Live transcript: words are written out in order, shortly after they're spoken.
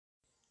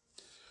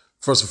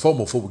First and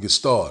foremost, before we get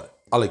started,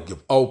 I like to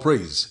give all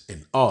praise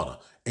and honor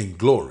and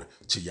glory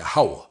to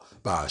Yahweh,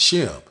 by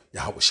Hashem,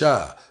 Yahweh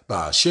Shai,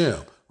 by Hashem,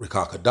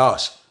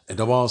 Rekakadash, and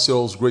Davan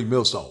Seal's great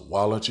millstone,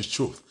 Wild Lunch's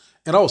truth,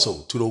 and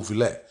also to those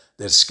elect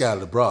that is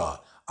scattered abroad.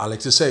 I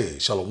like to say,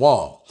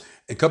 Shalom,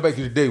 and come back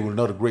here today with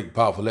another great and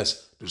powerful lesson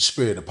to the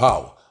spirit and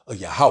power of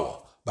Yahweh,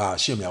 by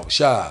Hashem, Yahweh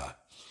Shai.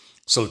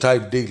 So the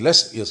title of today's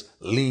lesson is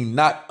Lean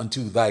Not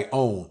Unto Thy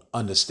Own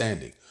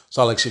Understanding.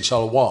 So I like to say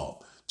Shalom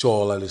to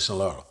all our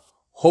listeners.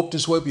 Hope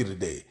this will be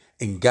today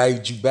and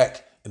guide you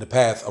back in the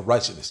path of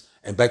righteousness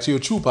and back to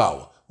your true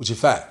power, which in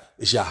fact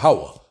is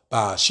Yahweh,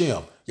 by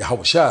Hashem,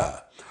 Yahweh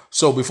Shai.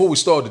 So before we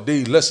start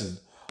today's lesson,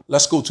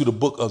 let's go to the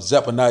book of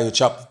Zephaniah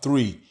chapter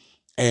 3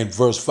 and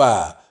verse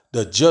 5.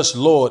 The just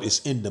Lord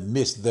is in the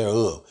midst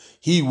thereof.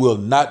 He will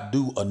not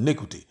do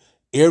iniquity.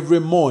 Every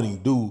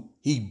morning do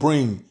he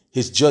bring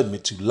his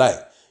judgment to light.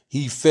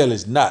 He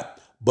faileth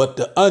not, but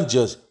the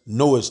unjust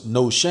knoweth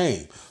no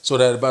shame. So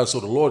the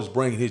Lord is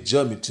bringing his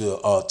judgment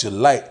to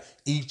light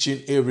each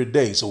and every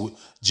day. So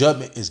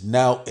judgment is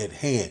now at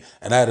hand.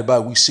 And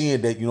we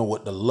seeing that,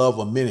 what the love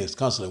of many is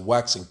constantly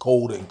waxing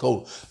colder and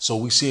colder. So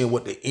we seeing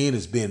what the end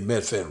is being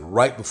manifested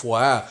right before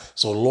our eyes.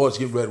 So the Lord's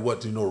getting ready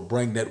to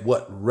bring that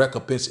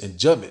recompense and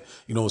judgment.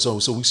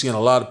 So we seeing a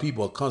lot of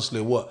people are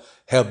constantly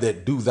have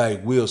that do thy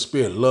will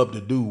spirit, love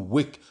to do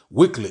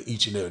wickedly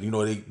each and every.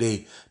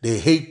 They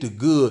hate the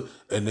good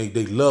and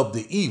they love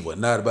the evil.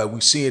 Now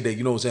we seeing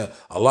that,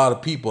 a lot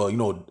of people,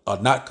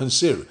 are not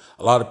considerate.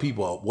 A lot of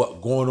people are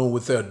going on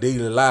with their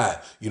daily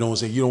life. You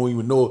don't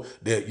even know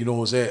that,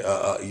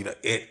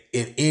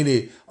 at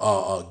any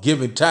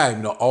given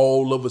time,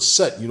 all of a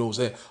sudden,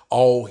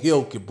 all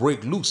hell can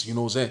break loose,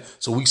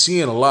 So we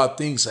seeing a lot of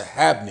things are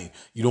happening,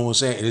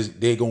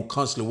 they're going to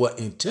constantly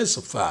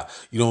intensify,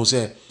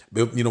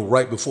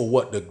 right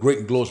before the great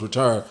and glorious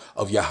return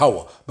of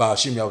Yahweh, by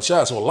Hashem Yahweh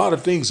Shai. So a lot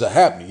of things are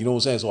happening,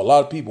 So a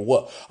lot of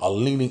people are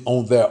leaning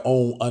on their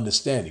own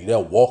understanding. They're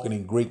walking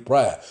in great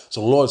pride.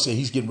 So the Lord said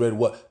he's getting ready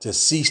to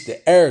cease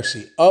the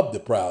arrogance of the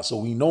proud. So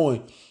we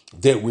knowing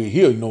that we're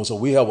here, so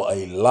we have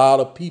a lot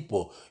of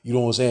people, the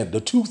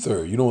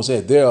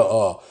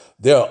 2/3,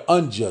 they're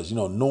unjust,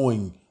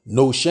 knowing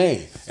no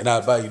shame. And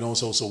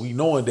so we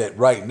knowing that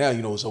right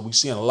now, so we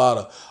seeing a lot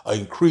of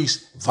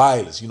increased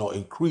violence,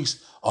 increased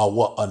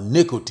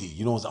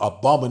iniquity,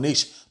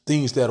 abomination,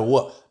 things that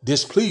are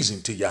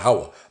displeasing to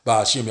Yahweh, by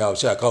Hashem Yahweh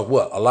Shai. Because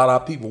a lot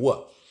of our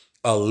people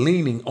are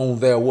leaning on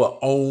their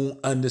own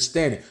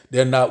understanding.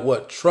 They're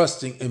not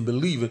trusting and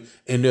believing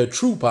in their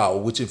true power,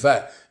 which in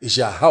fact is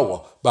Yahweh,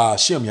 by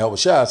Hashem Yahweh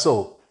Shai.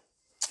 So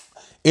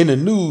in the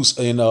news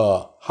in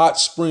Hot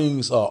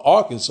Springs,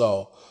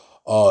 Arkansas,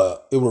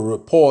 it were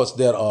reports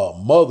that a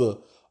mother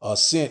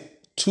sent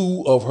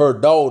two of her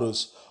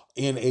daughters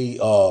in a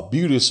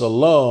beauty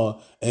salon,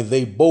 and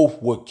they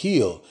both were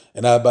killed.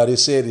 And everybody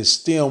said it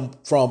stemmed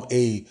from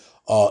a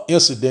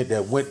incident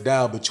that went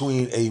down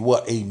between a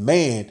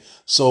man.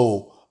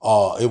 So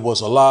it was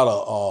a lot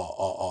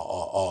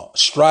of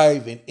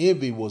strife and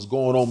envy was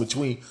going on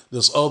between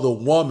this other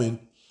woman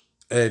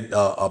and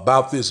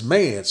about this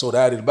man. So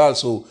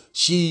so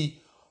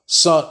she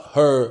sent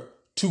her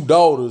two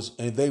daughters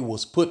and they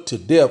was put to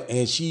death,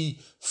 and she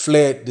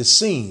fled the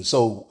scene.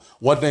 So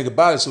one thing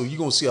about it, so you're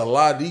going to see a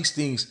lot of these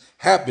things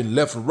happen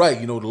left and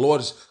right. The Lord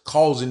is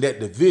causing that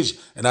division.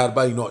 And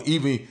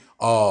even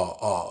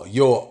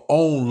your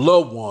own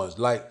loved ones,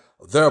 like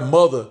their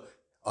mother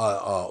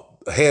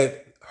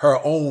had her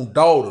own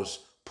daughters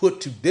put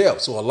to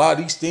death. So a lot of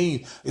these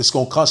things it's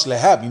going to constantly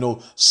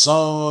happen,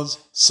 sons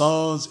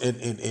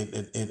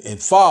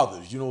and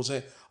fathers,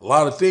 a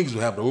lot of things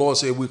will happen. The Lord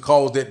said we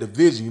cause that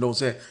division,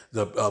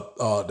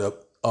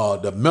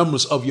 the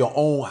members of your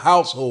own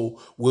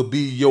household will be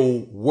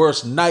your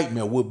worst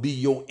nightmare, will be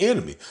your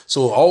enemy.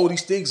 So all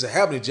these things are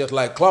happening just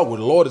like clockwork.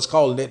 The Lord is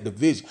calling that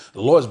division. The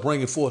Lord is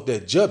bringing forth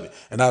that judgment.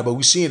 But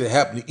we're seeing it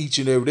happening each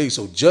and every day.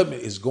 So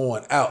judgment is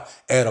going out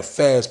at a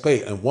fast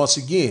pace. And once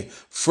again,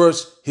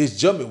 first, his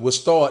judgment will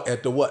start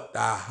at the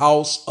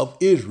house of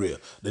Israel,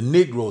 the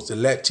Negroes, the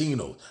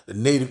Latinos, the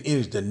Native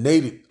Indians, the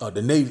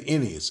Native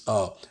Indians,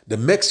 the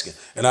Mexican,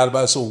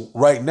 and so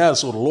right now,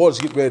 so the Lord's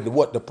getting ready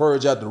to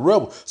purge out the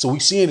rebel. So we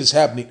seeing this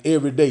happening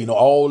every day,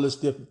 all this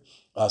different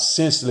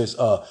senseless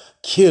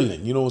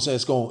killing.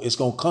 It's going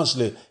to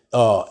constantly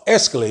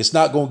escalate. It's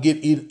not going to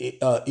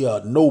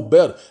get no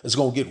better. It's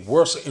going to get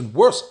worse and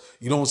worse.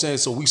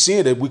 So we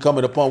seeing that we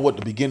coming upon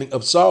the beginning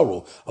of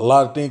sorrow. A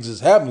lot of things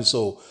is happening.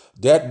 So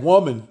that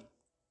woman,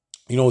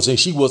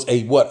 she was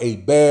a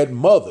bad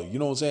mother.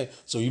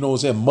 So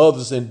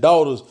mothers and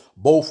daughters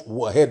both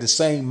had the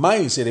same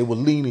mindset. They were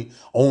leaning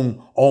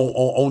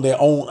on their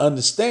own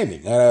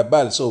understanding.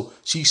 So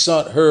she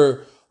sent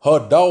her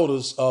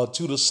daughters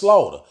to the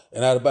slaughter.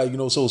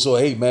 And so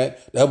hey man,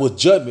 that was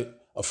judgment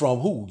from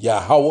who?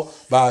 Yahweh,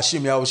 by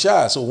Hashem Yahweh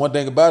Shai. So one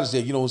thing about it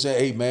is that,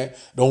 hey man,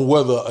 don't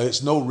whether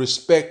it's no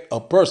respect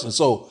of person.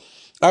 So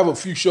I have a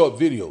few short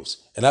videos,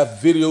 and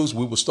after videos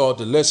we will start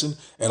the lesson,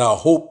 and I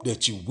hope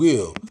that you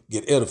will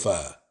get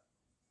edified.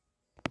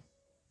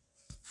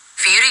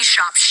 Beauty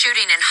shop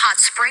shooting in Hot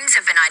Springs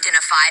have been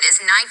identified as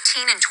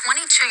 19 and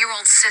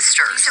 22-year-old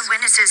sisters. Recent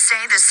witnesses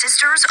say the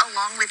sisters,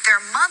 along with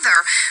their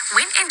mother,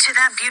 went into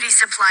that beauty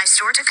supply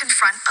store to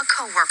confront a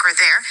co-worker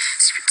there.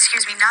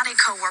 Excuse me, not a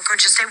co-worker,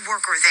 just a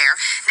worker there.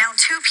 Now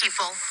 2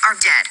 people are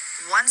dead.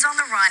 One's on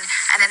the run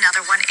and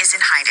another one is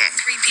in hiding.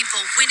 3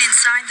 people went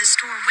inside the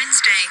store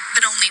Wednesday,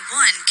 but only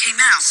one came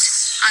out.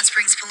 Hot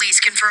Springs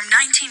police confirmed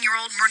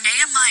 19-year-old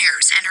Mernea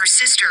Myers and her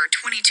sister,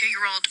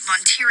 22-year-old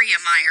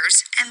Monteria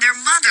Myers, and their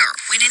mother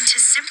went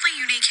into Simply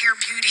Unique Hair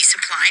Beauty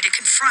Supply to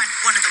confront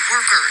one of the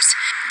workers.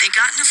 They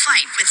got in a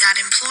fight with that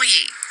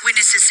employee.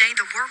 Witnesses say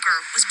the worker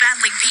was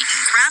badly beaten,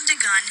 grabbed a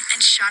gun,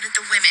 and shot at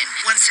the women.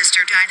 One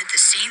sister died at the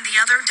scene, the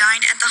other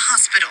died at the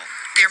hospital.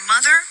 Their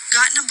mother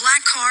got in a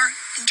black car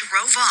and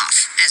drove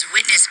off. As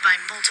witnessed by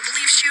multiple,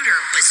 the shooter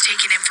was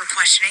taken in for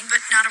questioning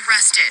but not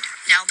arrested.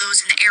 Now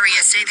those in the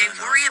area say they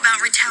worry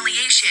about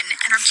retaliation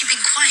and are keeping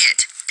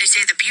quiet. They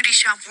say the beauty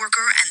shop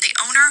worker and the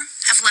owner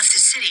have left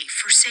the city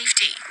for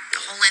safety.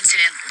 The whole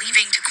incident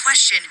leaving to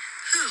question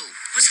who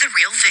was the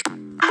real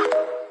victim.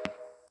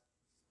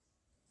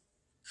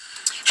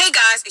 Hey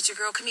guys, it's your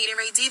girl comedian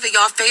Ray Diva,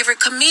 y'all favorite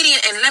comedian,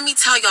 and let me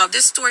tell y'all,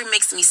 this story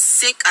makes me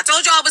sick. I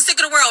told y'all I was sick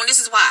of the world, and this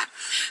is why.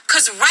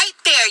 Because right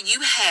there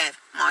you have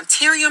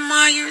Monteria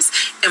Myers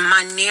and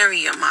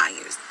Myrneria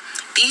Myers.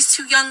 These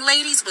 2 young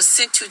ladies were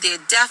sent to their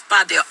death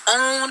by their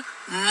own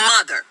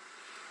mother.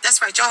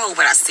 That's right, y'all heard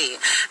what I said.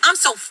 I'm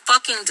so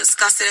fucking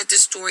disgusted at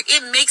this story.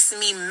 It makes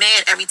me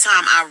mad every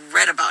time I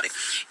read about it.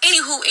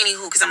 Anywho,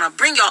 because I'm going to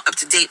bring y'all up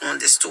to date on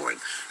this story.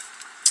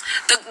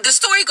 The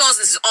story goes,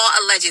 this is all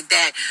alleged,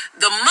 that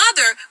the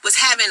mother was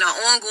having an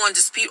ongoing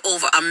dispute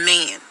over a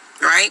man,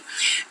 right?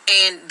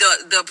 And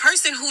the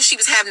person who she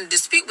was having a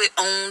dispute with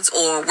owns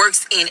or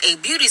works in a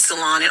beauty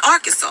salon in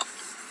Arkansas.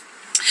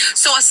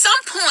 So at some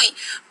point,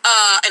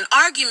 an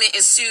argument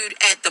ensued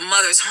at the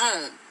mother's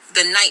home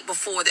the night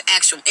before the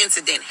actual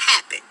incident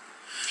happened.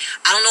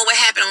 I don't know what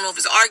happened. I don't know if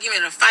it was an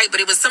argument or a fight,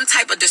 but it was some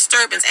type of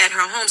disturbance at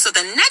her home. So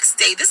the next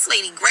day, this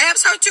lady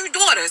grabs her 2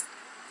 daughters,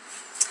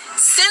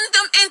 send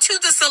them into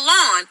the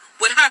salon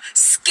with her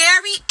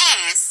scary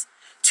ass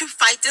to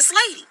fight this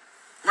lady,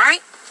 right?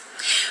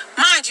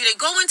 Mind you, they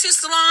go into the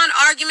salon,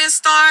 argument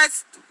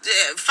starts,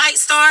 the fight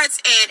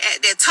starts,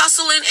 and they're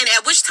tussling, and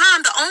at which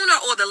time the owner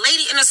or the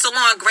lady in the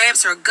salon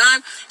grabs her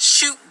gun,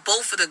 shoot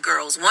both of the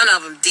girls. One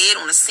of them dead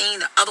on the scene,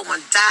 the other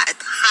one died at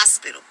the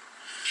hospital.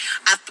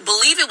 I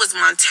believe it was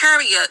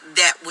Monteria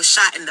that was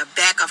shot in the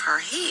back of her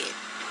head.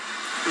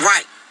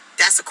 Right,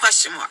 that's a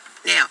question mark.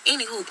 Now,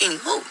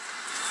 anywho.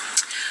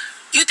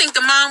 You think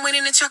the mom went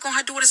in and checked on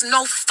her daughters?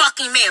 No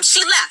fucking ma'am. She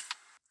left.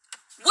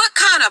 What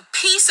kind of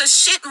piece of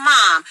shit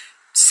mom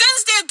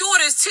sends their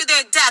daughters to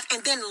their death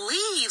and then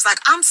leaves? Like,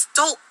 I'm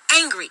so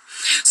angry.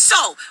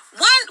 So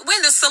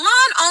when the salon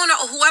owner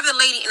or whoever the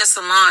lady in the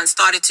salon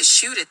started to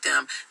shoot at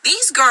them,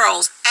 these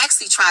girls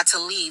actually tried to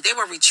leave. They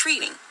were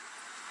retreating.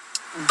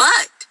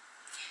 But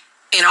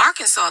in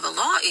Arkansas, the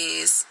law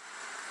is,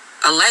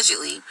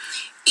 allegedly,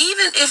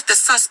 even if the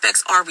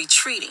suspects are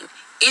retreating,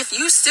 if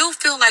you still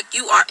feel like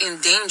you are in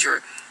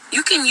danger,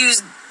 you can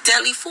use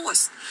deadly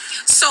force.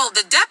 So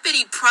the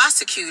deputy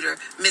prosecutor,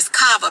 Ms.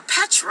 Cava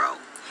Petro,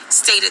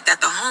 stated that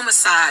the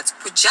homicides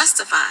were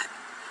justified.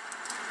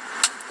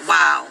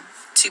 Wow.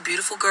 2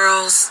 beautiful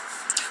girls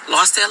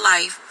lost their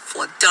life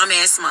for a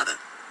dumbass mother.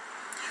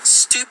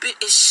 Stupid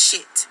as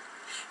shit.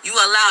 You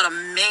allowed a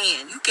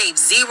man, you gave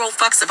 0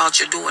 fucks about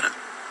your daughter.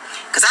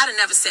 Because I'd have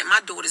never sent my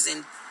daughters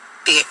in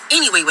there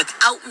anyway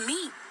without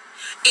me.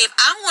 If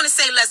I want to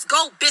say, let's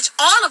go, bitch,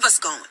 all of us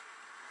going.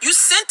 You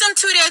sent them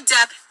to their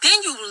death,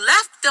 then you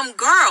left them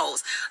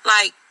girls.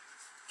 Like,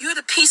 you're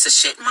the piece of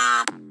shit,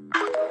 mom.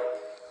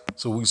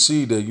 So we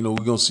see that,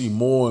 we're going to see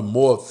more and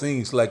more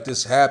things like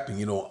this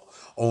happen,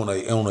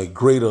 on a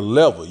greater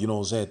level, you know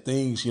what I'm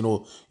saying? Things,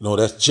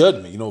 that's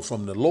judgment,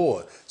 from the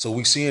Lord. So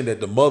we seeing that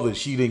the mother,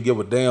 she didn't give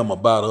a damn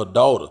about her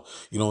daughter,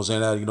 you know what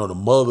I'm saying? The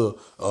mother,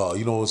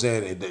 you know what I'm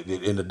saying?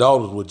 And the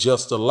daughters were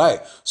just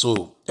alike.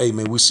 So, hey,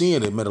 man, we're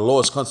seeing it, man. The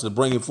Lord's constantly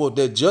bringing forth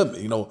that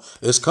judgment,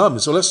 it's coming.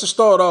 So let's just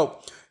start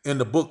off in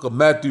the book of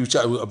Matthew,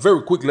 a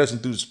very quick lesson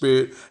through the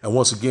Spirit. And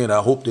once again,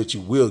 I hope that you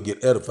will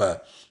get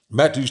edified.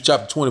 Matthew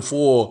chapter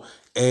 24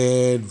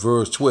 and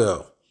verse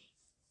 12.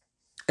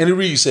 And it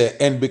reads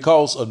that, and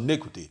because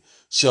iniquity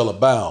shall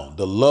abound,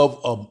 the love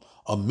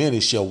of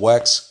many shall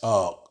wax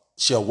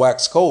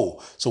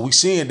cold. So we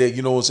seeing that,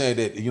 you know what I'm saying,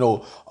 that,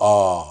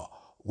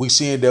 we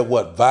seeing that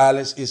what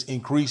violence is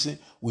increasing.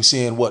 We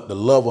seeing what the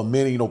love of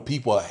many,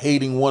 people are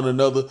hating one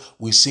another.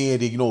 We seeing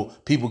that,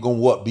 people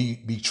gonna be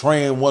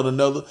betraying one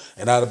another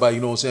and out about,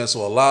 you know what I'm saying?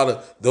 So a lot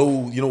of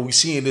those, we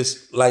seeing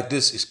this like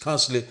this is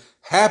constantly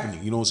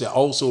happening, you know what I'm saying?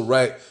 Also,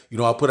 right,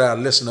 I put out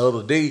a lesson the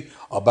other day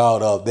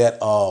about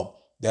that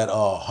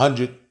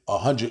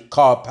 100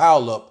 car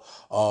pileup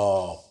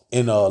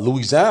in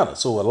Louisiana.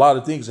 So a lot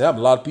of things happen.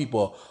 A lot of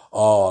people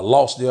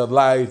lost their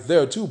lives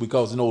there too,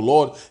 because,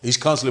 Lord, he's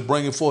constantly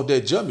bringing forth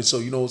that judgment. So,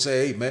 what I'm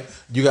saying, hey, man,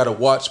 you got to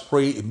watch,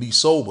 pray, and be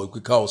sober,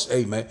 because,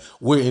 hey, man,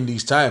 we're in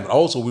these times. And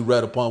also, we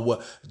read upon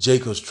what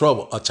Jacob's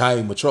trouble, a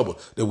time of trouble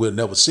that we've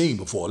never seen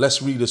before.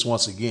 Let's read this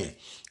once again.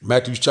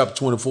 Matthew chapter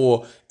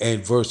 24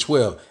 and verse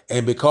 12.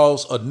 And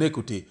because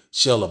iniquity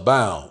shall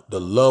abound, the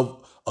love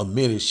of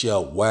many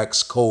shall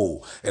wax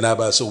cold. And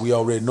so we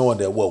already knowing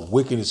that what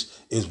wickedness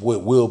is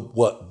what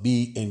will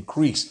be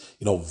increased.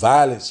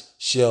 Violence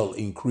shall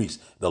increase.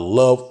 The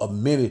love of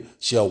many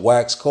shall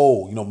wax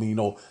cold. A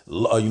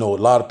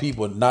lot of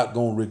people are not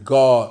going to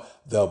regard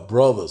their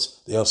brothers,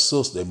 their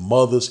sisters, their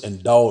mothers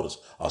and daughters,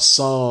 our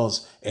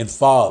sons and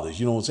fathers.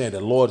 The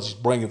Lord is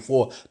bringing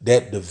forth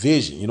that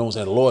division.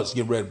 The Lord is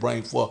getting ready to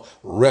bring forth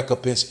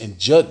recompense and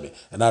judgment.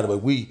 And out of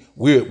it,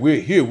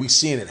 we're here. We're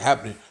seeing it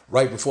happening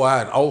right before our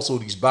eyes. And also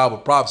these Bible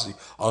prophecies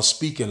are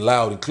speaking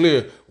loud and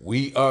clear.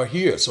 We are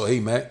here. So, hey,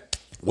 man,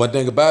 one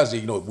thing about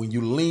it is, when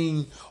you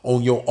lean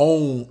on your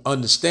own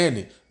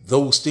understanding,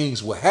 those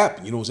things will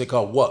happen. They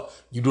call what?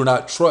 You do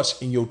not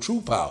trust in your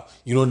true power.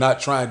 You're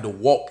not trying to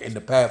walk in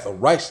the path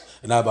of righteousness.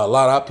 And a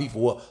lot of our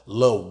people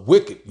love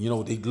wicked.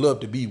 They love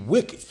to be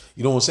wicked.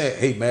 You know what I'm saying?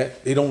 Hey, man,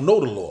 they don't know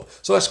the Lord.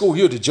 So let's go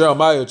here to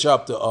Jeremiah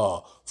chapter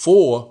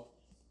 4.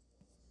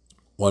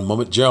 One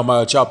moment.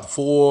 Jeremiah chapter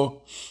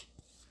 4.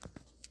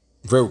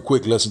 Very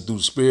quick lesson through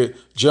the Spirit.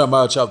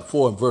 Jeremiah chapter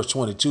 4 and verse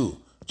 22.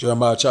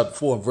 Jeremiah chapter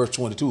 4 and verse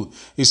 22.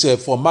 He said,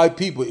 for my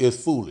people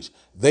is foolish.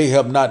 They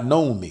have not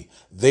known me.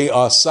 They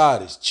are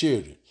sottish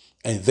children,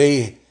 and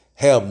they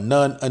have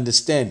none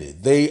understanding.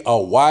 They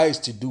are wise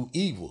to do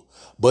evil,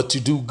 but to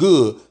do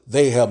good,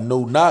 they have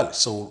no knowledge.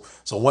 So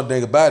one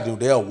thing about it,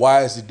 they are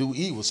wise to do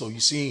evil. So you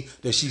see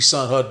that she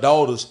sent her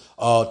daughters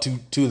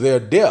to their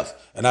death.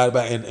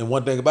 And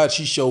one thing about it,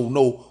 she showed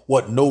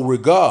no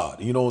regard.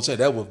 You know what I'm saying?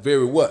 That was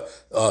very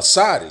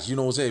sottish. You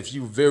know what I'm saying? If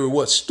you were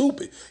very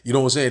stupid. You know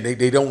what I'm saying?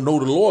 They don't know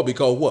the Lord,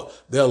 because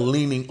they're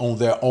leaning on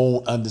their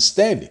own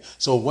understanding.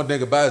 So one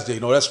thing about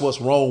it, that's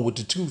what's wrong with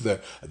the two there.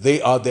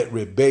 They are that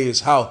rebellious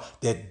house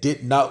that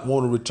did not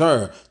want to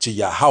return to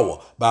Yahweh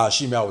by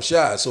Hashem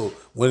Yahushua. So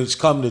when it's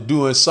come to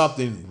doing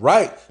something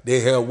right,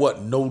 they have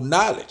no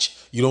knowledge.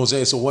 You know what I'm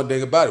saying? So one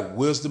thing about it,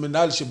 wisdom and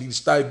knowledge should be the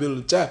stability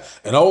of the time.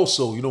 And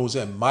also, you know what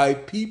I'm saying, my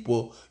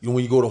people,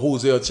 when you go to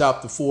Hosea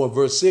chapter 4 and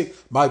verse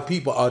 6, my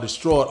people are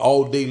destroyed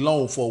all day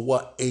long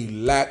for a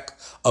lack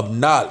of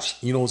knowledge.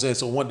 You know what I'm saying?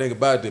 So one thing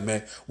about it,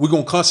 man, we're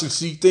going to constantly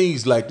see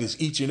things like this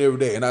each and every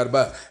day. And out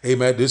about, hey,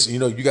 man, this, you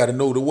got to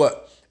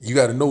know you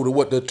got to know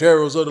the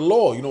terrors of the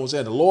Lord. You know what I'm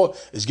saying? The Lord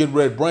is getting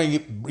ready to bring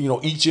it,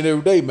 each and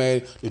every day,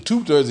 man. The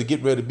 2/3 are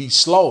getting ready to be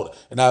slaughtered.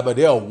 And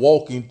they're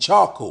walking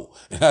charcoal.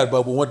 And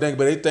but one thing,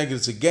 but they think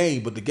it's a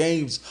game, but the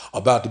game's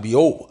about to be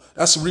over.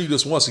 Let's read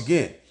this once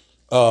again.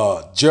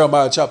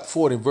 Jeremiah chapter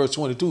 40 and verse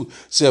 22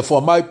 said,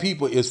 for my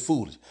people is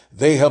foolish.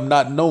 They have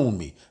not known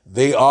me.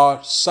 They are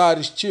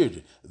sottish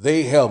children.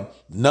 They have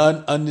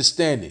none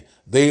understanding.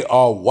 They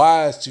are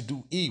wise to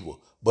do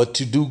evil, but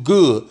to do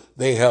good,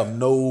 they have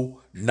no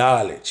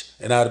knowledge.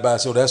 And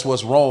so that's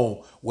what's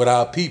wrong with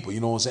our people. You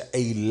know what I'm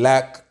saying? A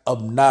lack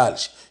of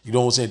knowledge. You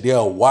know what I'm saying? They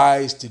are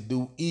wise to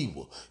do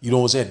evil. You know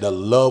what I'm saying? The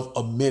love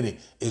of many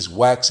is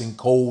waxing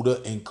colder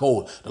and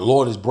colder. The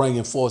Lord is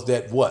bringing forth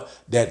that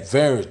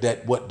variance,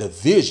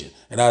 division.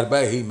 And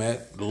hey, man,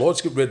 the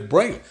Lord's getting ready to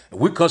bring it. And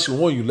we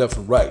constantly warn you left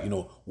and right.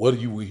 Whether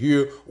you will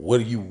hear,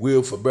 whether you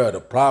will forbear the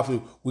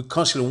prophet, we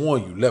constantly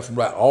warn you left and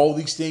right. All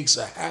these things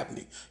are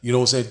happening. You know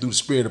what I'm saying? Through the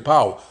spirit and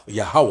power of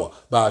Yahweh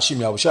by Hashem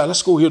Yahushua.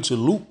 Let's go here to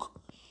Luke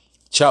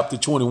chapter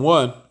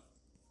 21.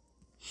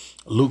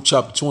 Luke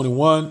chapter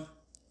 21.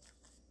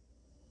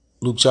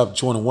 Luke chapter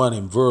 21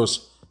 and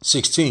verse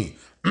 16.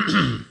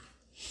 And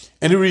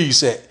it reads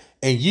that,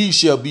 and ye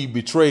shall be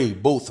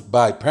betrayed both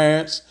by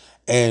parents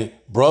and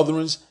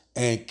brethren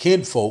and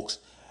kinfolks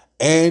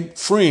and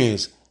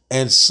friends,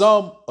 and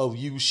some of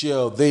you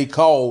shall they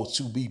cause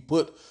to be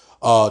put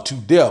to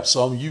death.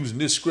 So I'm using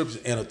this scripture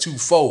in a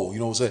twofold, you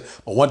know what I'm saying?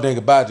 But one thing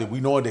about it, we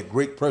know that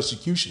great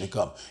persecution will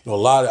come. A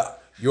lot of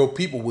your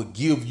people will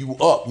give you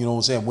up, you know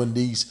what I'm saying,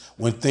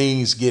 when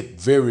things get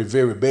very,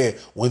 very bad,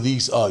 when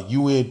these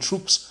UN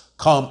troops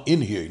come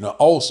in here.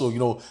 Also,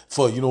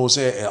 for, you know what I'm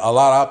saying, a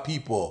lot of our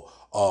people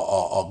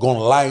are going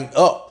to line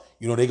up.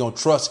 They're going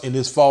to trust in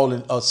this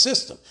fallen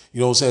system. You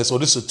know what I'm saying? So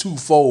this is a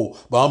twofold,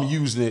 but I'm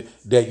using it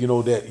that,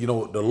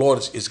 the Lord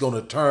is going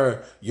to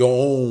turn your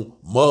own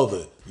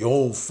mother, your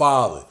own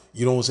father,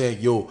 you know what I'm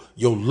saying, your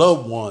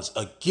loved ones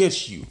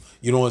against you.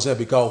 You know what I'm saying?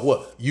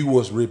 Because you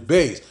was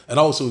rebellious. And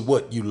also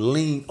you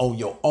lean on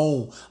your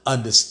own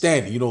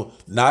understanding,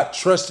 not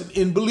trusting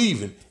and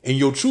believing in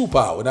your true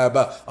power. Now,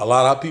 about a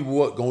lot of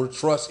people going to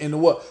trust in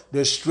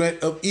the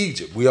strength of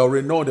Egypt. We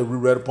already know that. We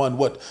read upon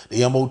the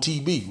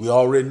MOTB. We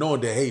already know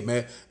that, hey,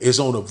 man, it's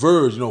on the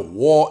verge.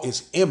 War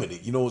is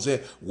imminent. You know what I'm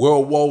saying?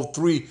 World War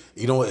III,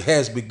 it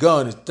has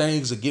begun and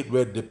things are getting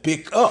ready to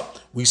pick up.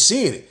 We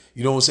seeing it.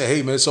 You know what I'm saying?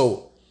 Hey, man,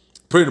 so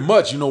pretty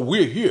much,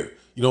 we're here.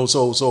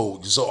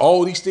 So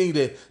all these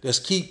things that's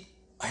keep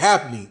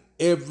happening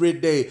every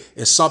day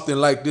and something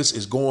like this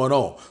is going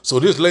on. So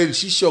this lady,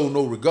 she showed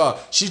no regard.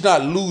 She's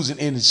not losing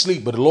any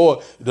sleep, but the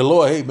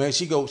Lord, hey man,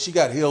 she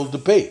got hell to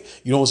pay.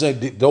 You know what I'm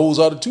saying? Those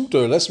are the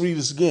 2/3. Let's read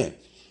this again.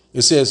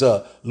 It says,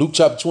 Luke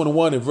chapter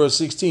 21 and verse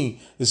 16,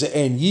 it says,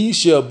 and ye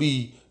shall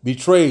be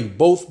betrayed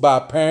both by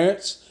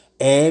parents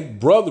and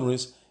brethren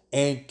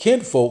and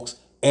kinfolks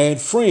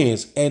and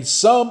friends, and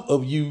some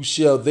of you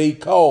shall they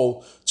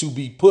call to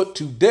be put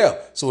to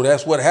death. So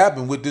that's what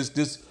happened with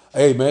this.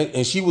 Hey man,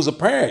 and she was a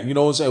parent, you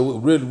know what I'm saying?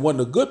 It really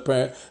wasn't a good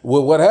parent.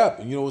 Well, what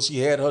happened? You know, she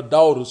had her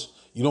daughters,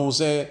 you know what I'm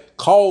saying,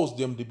 caused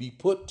them to be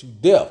put to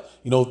death,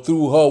 you know,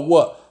 through her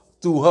what?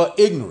 Through her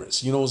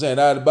ignorance, you know what I'm saying?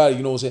 Everybody,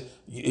 you know what I'm saying?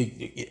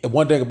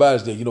 One thing about it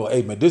is that, you know,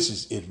 hey man, this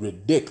is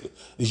ridiculous.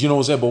 You know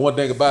what I'm saying? But one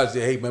thing about it is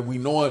that, hey man, we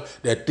knowing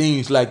that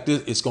things like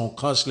this, it's going to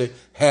constantly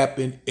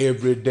happen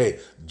every day.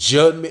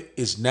 Judgment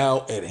is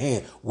now at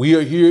hand. We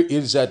are here, it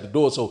is at the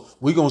door. So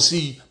we're going to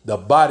see the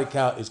body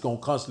count is going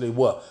to constantly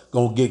what?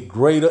 Going to get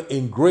greater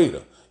and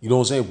greater. You know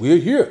what I'm saying? We're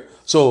here.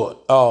 So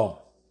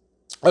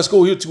let's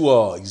go here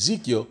to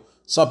Ezekiel.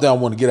 Something I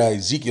want to get out of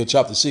Ezekiel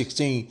chapter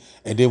 16,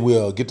 and then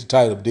we'll get the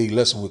title of the day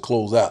lesson. We'll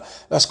close out.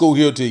 Let's go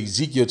here to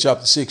Ezekiel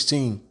chapter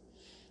 16.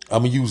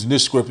 I'm using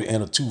this scripture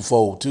in a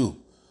twofold too.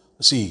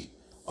 Let's see.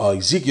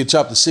 Ezekiel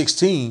chapter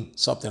 16,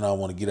 something I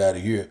want to get out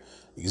of here.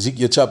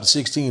 Ezekiel chapter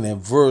 16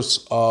 and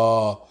verse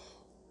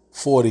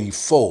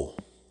 44.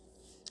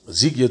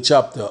 Ezekiel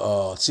chapter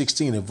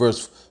 16 and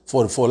verse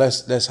 44.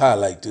 Let's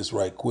highlight this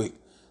right quick.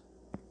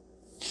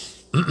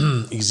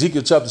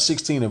 Ezekiel chapter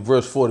 16 and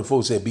verse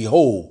 44 said,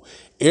 behold,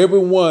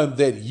 everyone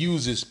that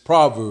uses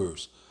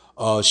proverbs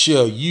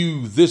shall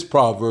use this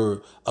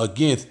proverb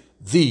against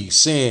thee,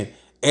 saying,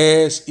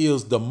 as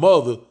is the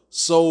mother,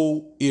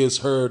 so is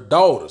her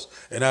daughters.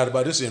 And out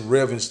about this in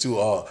reference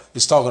to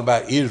it's talking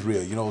about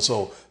Israel, you know.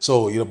 So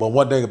you know, but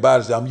one thing about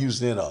it is that I'm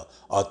using it in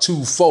a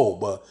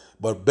twofold,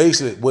 but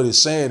basically what it's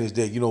saying is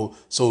that, you know,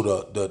 so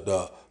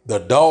the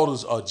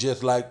daughters are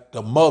just like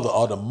the mother,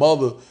 or the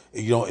mother,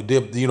 you know,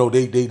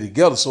 they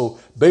together. So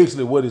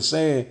basically what it's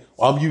saying,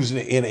 I'm using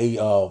it in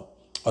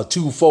a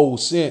twofold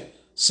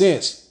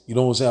sense, you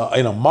know what I'm saying,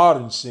 in a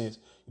modern sense,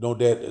 you know,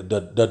 that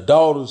the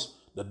daughters,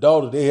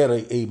 they had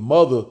a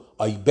mother,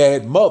 a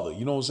bad mother,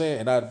 you know what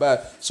I'm saying,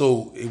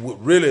 so it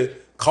would really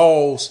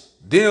cause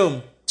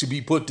them to be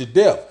put to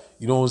death.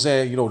 You know what I'm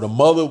saying? You know, the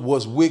mother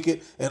was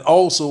wicked, and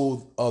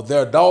also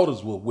their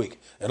daughters were wicked.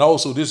 And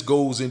also this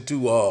goes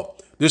into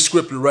this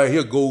scripture right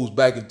here goes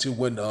back into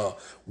when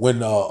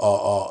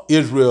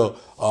Israel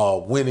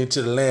went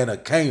into the land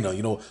of Canaan,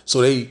 you know.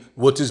 So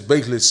what this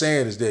basically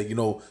saying is that, you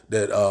know,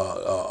 that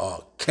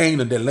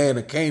Canaan, the land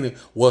of Canaan,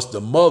 was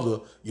the mother,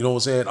 you know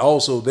what I'm saying.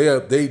 Also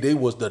they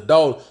was the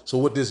daughter. So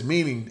what this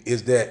meaning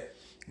is that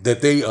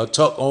they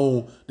took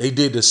on, they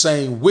did the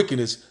same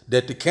wickedness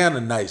that the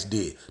Canaanites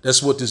did.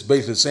 That's what this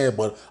basically saying,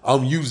 but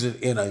I'm using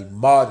it in a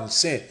modern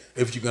sense,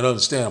 if you can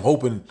understand. I'm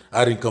hoping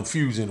I didn't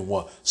confuse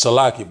anyone.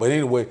 Salaki. But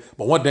anyway,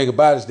 but one thing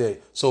about it is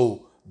that,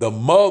 so the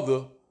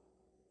mother,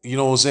 you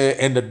know what I'm saying,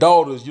 and the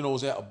daughters, you know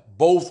what I'm saying,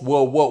 both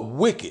were what?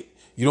 Wicked.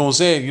 You know what I'm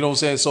saying? You know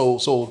what I'm saying?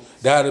 So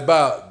that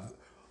about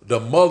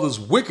the mother's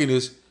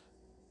wickedness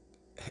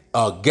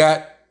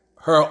got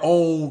her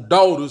own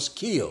daughters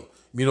killed.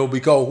 You know,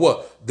 because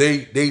what?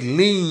 They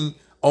lean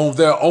on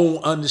their own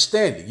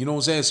understanding. You know what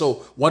I'm saying? So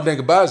one thing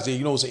about it is that,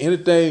 you know, so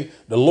anything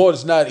the Lord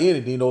is not in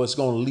it, you know, it's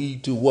going to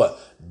lead to what?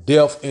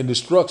 Death and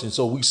destruction.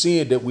 So we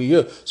seeing that we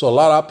here. So a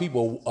lot of our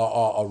people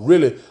are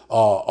really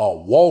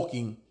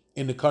walking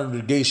in the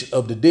congregation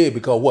of the dead,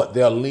 because what?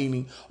 They're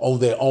leaning on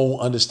their own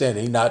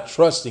understanding. They're not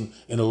trusting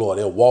in the Lord.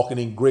 They're walking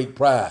in great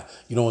pride,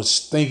 you know,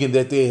 it's thinking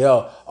that they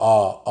have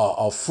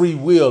a free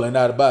will and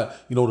not about,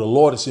 you know, the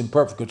Lord is in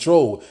perfect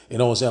control. You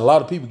know what I'm saying? A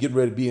lot of people getting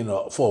ready to be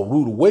for a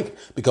rude awakening,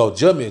 because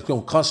judgment is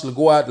going to constantly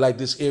go out like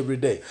this every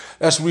day.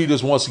 Let's read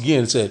this once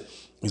again. It said,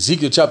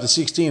 Ezekiel chapter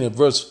 16 and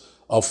verse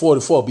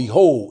 44,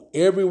 behold,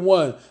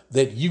 everyone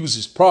that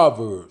uses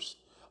proverbs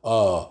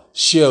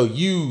shall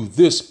use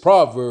this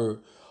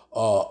proverb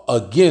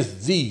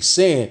against thee,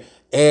 saying,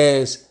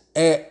 as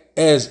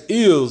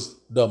is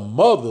the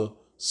mother,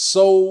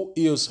 so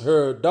is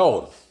her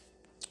daughter.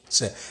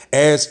 Say,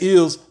 as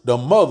is the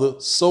mother,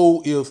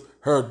 so is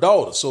her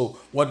daughter. So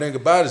one thing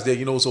about it is that,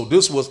 you know, so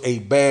this was a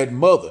bad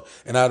mother,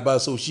 and out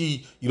about, so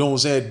she, you know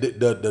what I'm saying,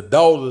 the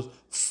daughters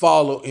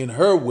follow in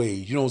her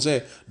ways. You know what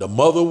I'm saying? The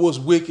mother was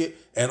wicked,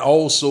 and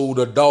also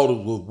the daughters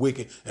was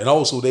wicked, and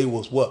also they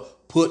was what?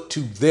 Put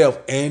to death,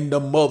 and the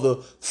mother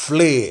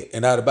fled.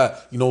 And out about,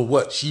 you know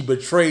what? She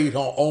betrayed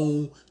her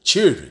own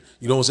children.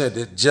 You know what I'm saying?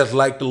 That just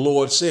like the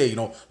Lord said, you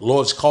know, the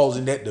Lord's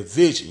causing that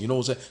division, you know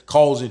what I'm saying?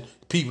 Causing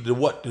people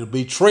to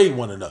betray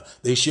one another.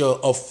 They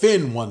shall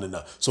offend one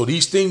another. So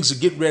these things are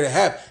getting ready to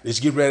happen. It's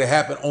getting ready to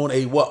happen on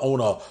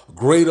a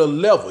greater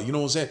level. You know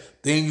what I'm saying?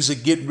 Things are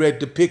getting ready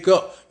to pick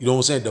up. You know what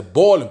I'm saying? The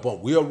boiling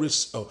point. We are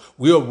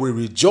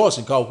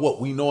rejoicing because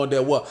what we know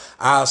that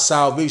our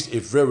salvation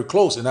is very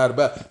close, and not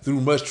about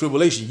through much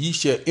tribulation ye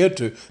shall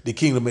enter the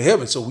kingdom of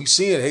heaven. So we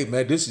seeing, hey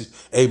man,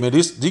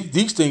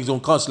 these things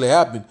don't constantly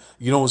happen.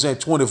 You know what I'm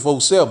saying?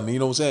 24/7. You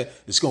know what I'm saying?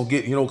 It's gonna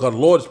get, because the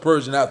Lord is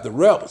purging out the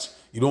rebels.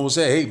 You know what I'm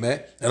saying? Hey,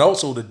 man. And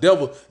also the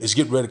devil is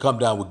getting ready to come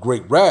down with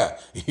great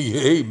wrath.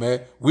 Hey,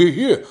 man, we're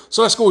here.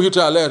 So let's go here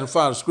to our last and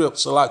final script.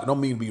 So I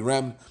don't mean to be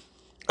rambling.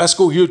 Let's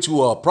go here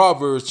to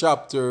Proverbs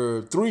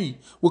chapter 3.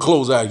 We'll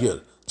close out here.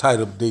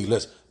 Title of the day.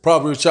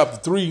 Proverbs chapter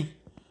 3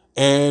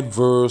 and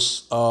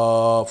verse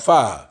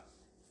 5.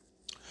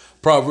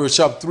 Proverbs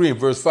chapter 3 and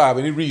verse 5.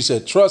 And it reads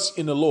that, trust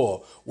in the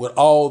Lord with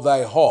all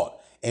thy heart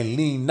and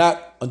lean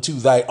not unto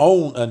thy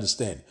own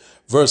understanding.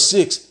 Verse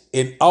 6.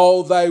 In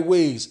all thy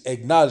ways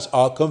acknowledge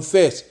or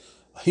confess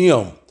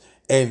him,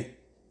 and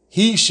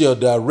he shall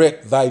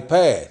direct thy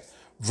path.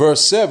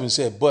 Verse 7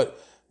 said, but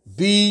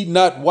be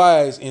not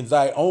wise in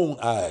thy own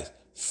eyes.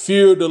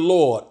 Fear the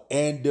Lord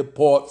and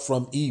depart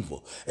from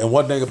evil. And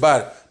one thing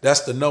about it,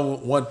 that's the number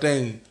one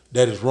thing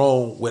that is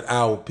wrong with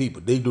our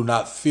people. They do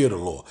not fear the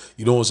Lord.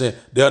 You know what I'm saying?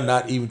 They're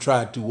not even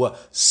trying to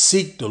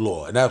seek the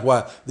Lord. And that's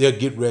why they're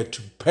getting ready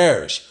to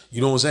perish. You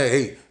know what I'm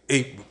saying?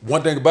 Hey,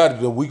 one thing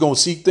about it, we're going to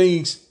see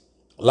things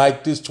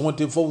like this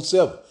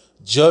 24/7.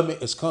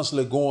 Judgment is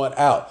constantly going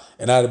out.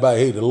 And out about,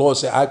 hey, the Lord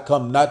said, I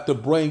come not to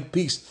bring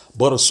peace,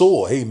 but a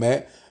sword. Hey,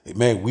 man,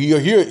 we are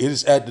here. It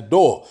is at the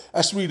door.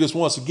 Let's read this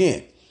once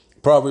again.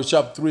 Proverbs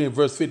chapter 3 and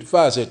verse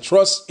 55 said,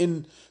 trust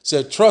in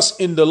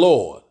the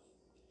Lord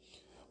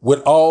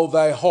with all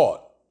thy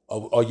heart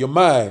or your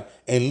mind,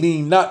 and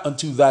lean not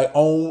unto thy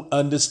own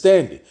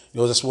understanding. You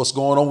know, that's what's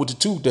going on with the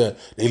two there.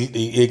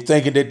 They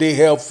thinking that they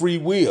have free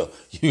will.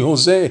 You know what I'm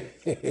saying?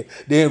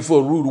 They're in for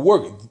a rude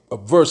work.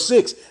 Verse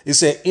 6, it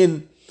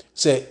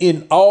said,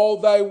 in all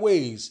thy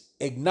ways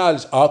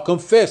acknowledge or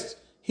confess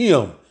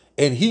him,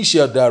 and he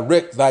shall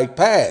direct thy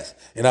path.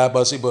 And I about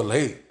to say, but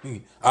hey,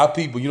 our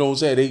people, you know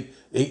what I'm saying?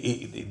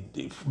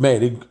 It's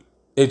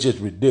just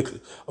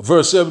ridiculous.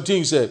 Verse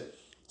 17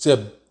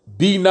 said,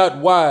 be not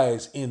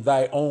wise in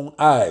thy own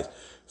eyes.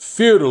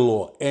 Fear the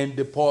Lord and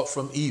depart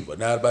from evil.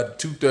 Now about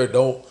the 2/3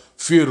 don't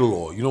fear the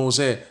Lord. You know what I'm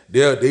saying?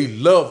 They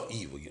love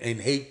evil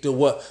and hate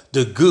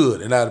the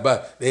good. And not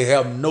about, they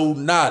have no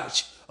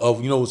knowledge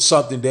of,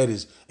 something that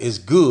is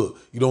good.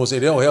 You know what I'm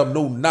saying? They don't have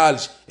no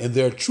knowledge in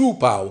their true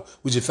power,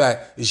 which in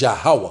fact is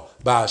Yahweh,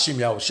 by Hashem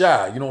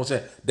Yahushua. You know what I'm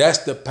saying? That's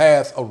the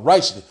path of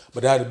righteousness.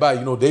 But that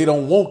about, they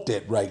don't want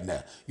that right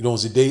now. You know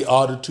what I'm saying? They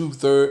are the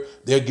 2/3.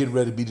 They're getting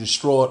ready to be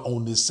destroyed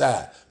on this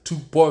side.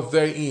 2-part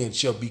very end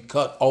shall be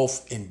cut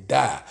off and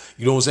die.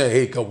 You know what I'm saying?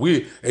 Hey, cause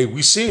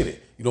we seeing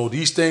it.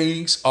 These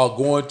things are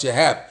going to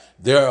happen.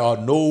 There are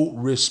no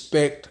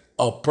respect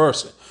of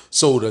person.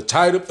 So the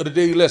title of the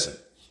day lesson,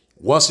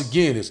 once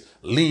again, is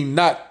lean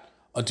not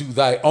unto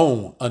thy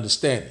own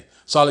understanding.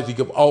 So I like to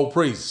give all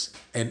praises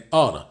and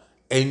honor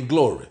and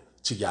glory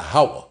to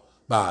Yahweh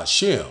by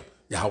Hashem,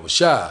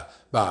 Yahushua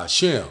by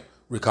Hashem,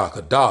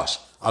 Rikakadash.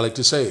 I like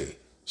to say,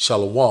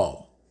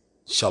 Shalom,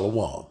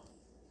 Shalom.